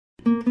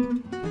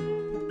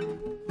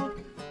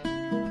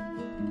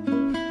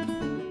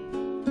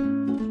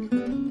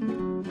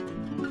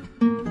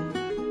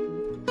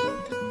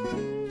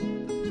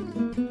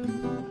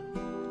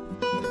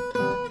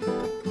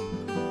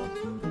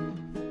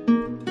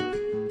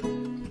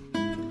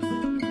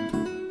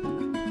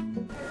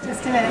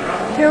just a minute.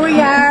 Here we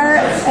are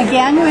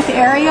again with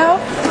Ariel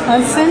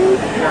Uson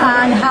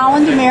on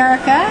Holland,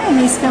 America, and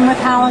he's been with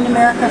Holland,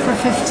 America for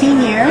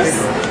 15 years.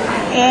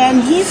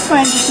 And he's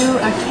going to do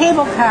a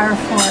cable car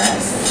for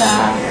us.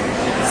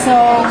 So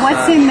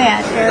what's in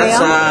that, Ariel?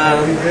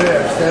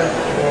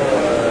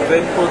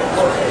 Grapefruit,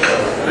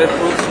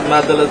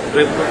 Maralyn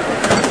grapefruit.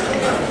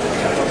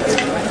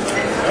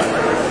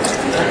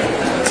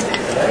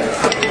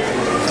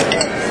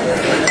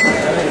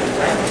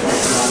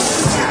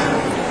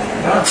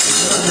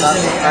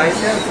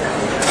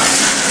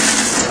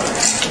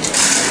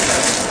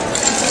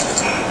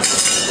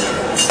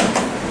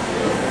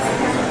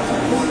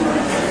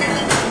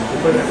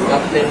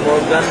 Captain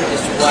Morgan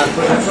is one.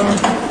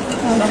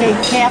 Okay,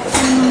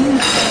 Captain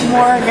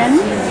Morgan.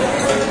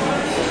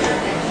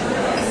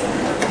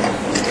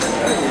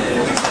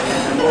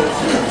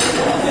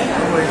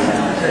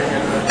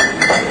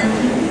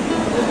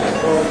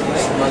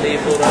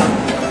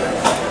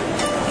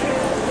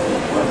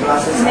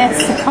 And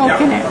that's the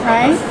coconut,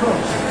 right?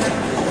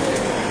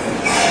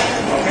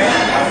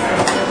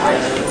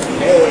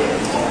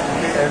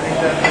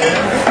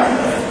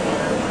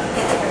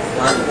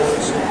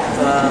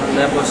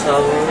 Lemon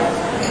sour.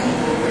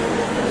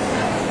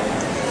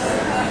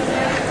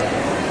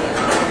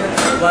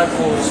 One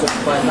ounce of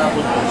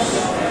pineapple juice.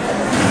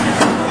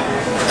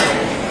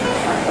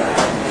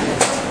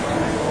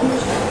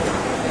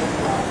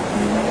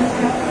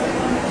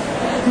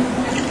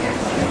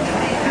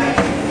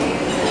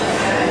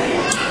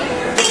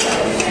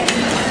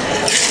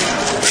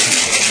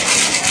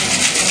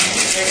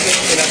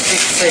 In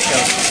 6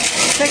 seconds.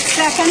 6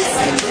 seconds?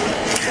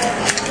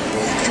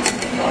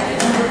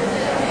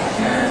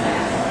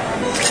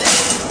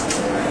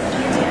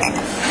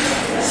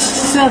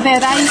 So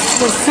that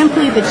ice was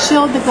simply to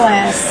chill the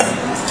glass.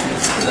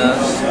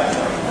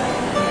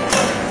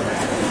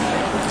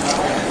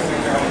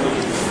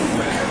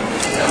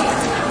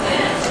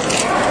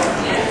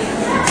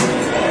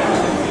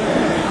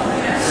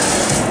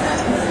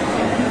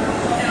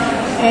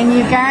 And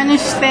you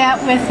garnish that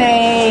with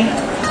a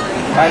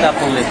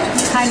Pineapple leaf.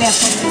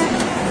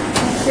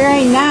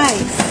 Very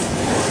nice.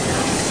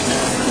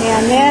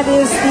 And that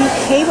is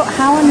the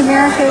Holland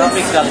America's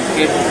Tropical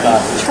cable car.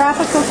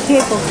 Tropical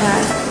cable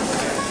car.